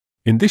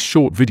In this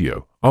short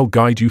video, I'll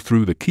guide you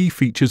through the key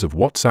features of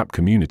WhatsApp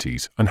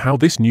communities and how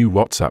this new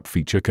WhatsApp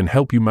feature can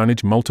help you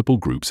manage multiple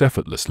groups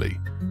effortlessly.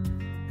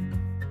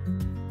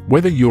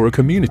 Whether you're a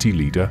community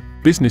leader,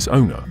 business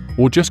owner,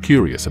 or just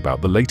curious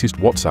about the latest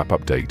WhatsApp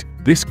update,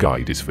 this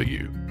guide is for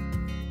you.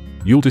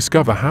 You'll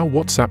discover how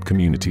WhatsApp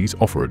communities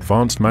offer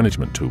advanced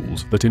management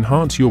tools that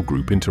enhance your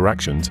group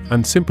interactions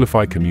and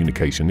simplify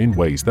communication in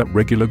ways that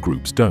regular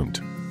groups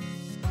don't.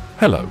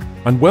 Hello,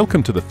 and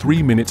welcome to the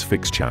 3 Minutes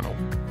Fix channel.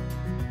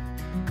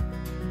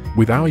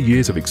 With our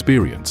years of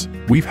experience,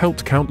 we've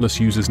helped countless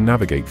users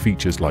navigate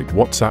features like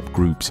WhatsApp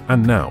groups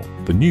and now,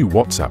 the new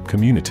WhatsApp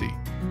community.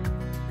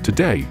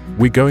 Today,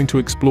 we're going to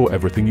explore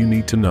everything you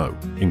need to know,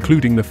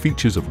 including the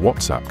features of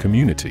WhatsApp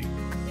community.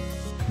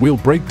 We'll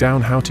break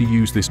down how to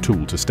use this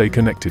tool to stay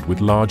connected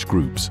with large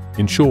groups,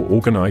 ensure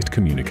organized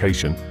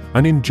communication,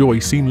 and enjoy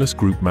seamless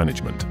group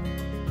management.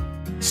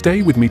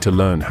 Stay with me to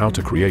learn how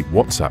to create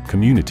WhatsApp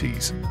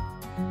communities.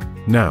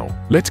 Now,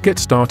 let's get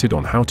started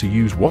on how to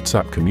use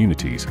WhatsApp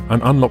communities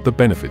and unlock the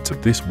benefits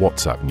of this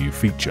WhatsApp new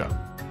feature.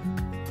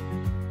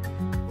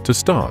 To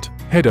start,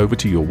 head over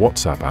to your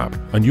WhatsApp app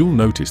and you'll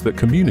notice that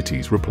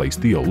Communities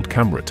replaced the old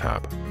Camera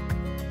tab.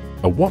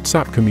 A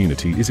WhatsApp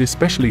community is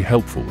especially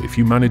helpful if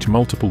you manage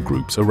multiple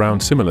groups around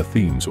similar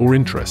themes or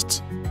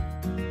interests.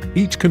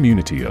 Each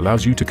community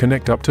allows you to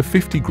connect up to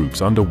 50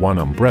 groups under one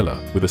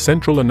umbrella with a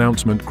central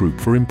announcement group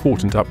for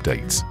important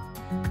updates.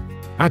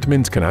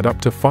 Admins can add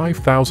up to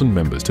 5,000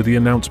 members to the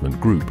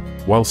announcement group,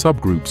 while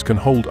subgroups can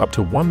hold up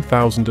to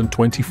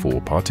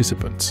 1,024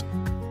 participants.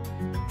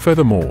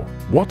 Furthermore,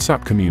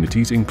 WhatsApp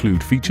communities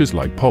include features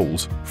like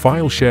polls,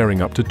 file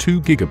sharing up to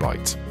 2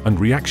 GB, and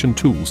reaction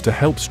tools to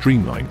help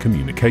streamline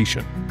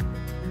communication.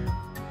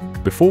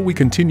 Before we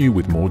continue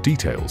with more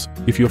details,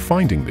 if you're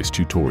finding this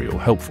tutorial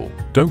helpful,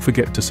 don't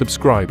forget to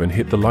subscribe and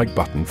hit the like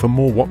button for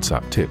more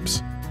WhatsApp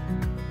tips.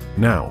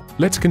 Now,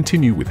 let's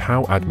continue with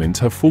how admins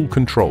have full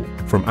control,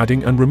 from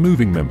adding and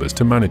removing members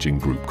to managing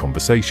group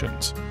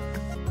conversations.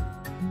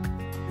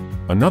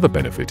 Another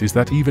benefit is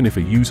that even if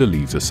a user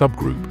leaves a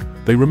subgroup,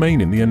 they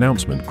remain in the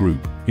announcement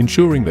group,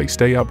 ensuring they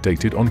stay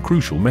updated on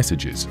crucial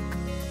messages.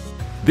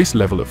 This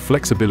level of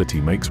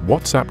flexibility makes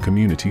WhatsApp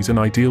communities an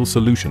ideal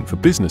solution for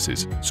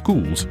businesses,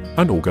 schools,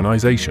 and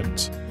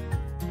organizations.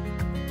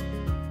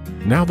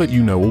 Now that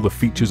you know all the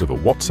features of a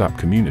WhatsApp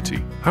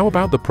community, how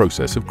about the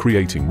process of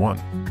creating one?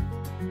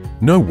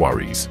 No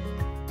worries.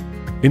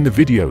 In the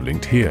video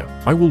linked here,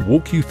 I will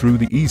walk you through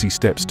the easy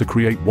steps to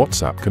create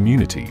WhatsApp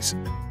communities.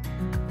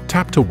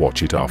 Tap to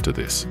watch it after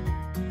this.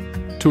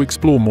 To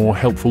explore more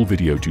helpful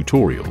video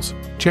tutorials,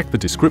 check the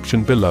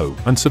description below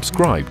and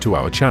subscribe to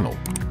our channel.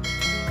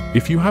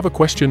 If you have a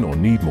question or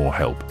need more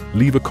help,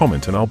 leave a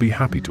comment and I'll be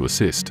happy to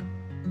assist.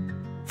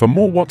 For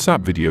more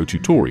WhatsApp video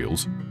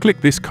tutorials,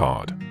 click this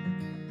card.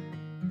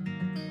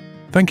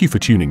 Thank you for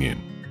tuning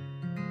in.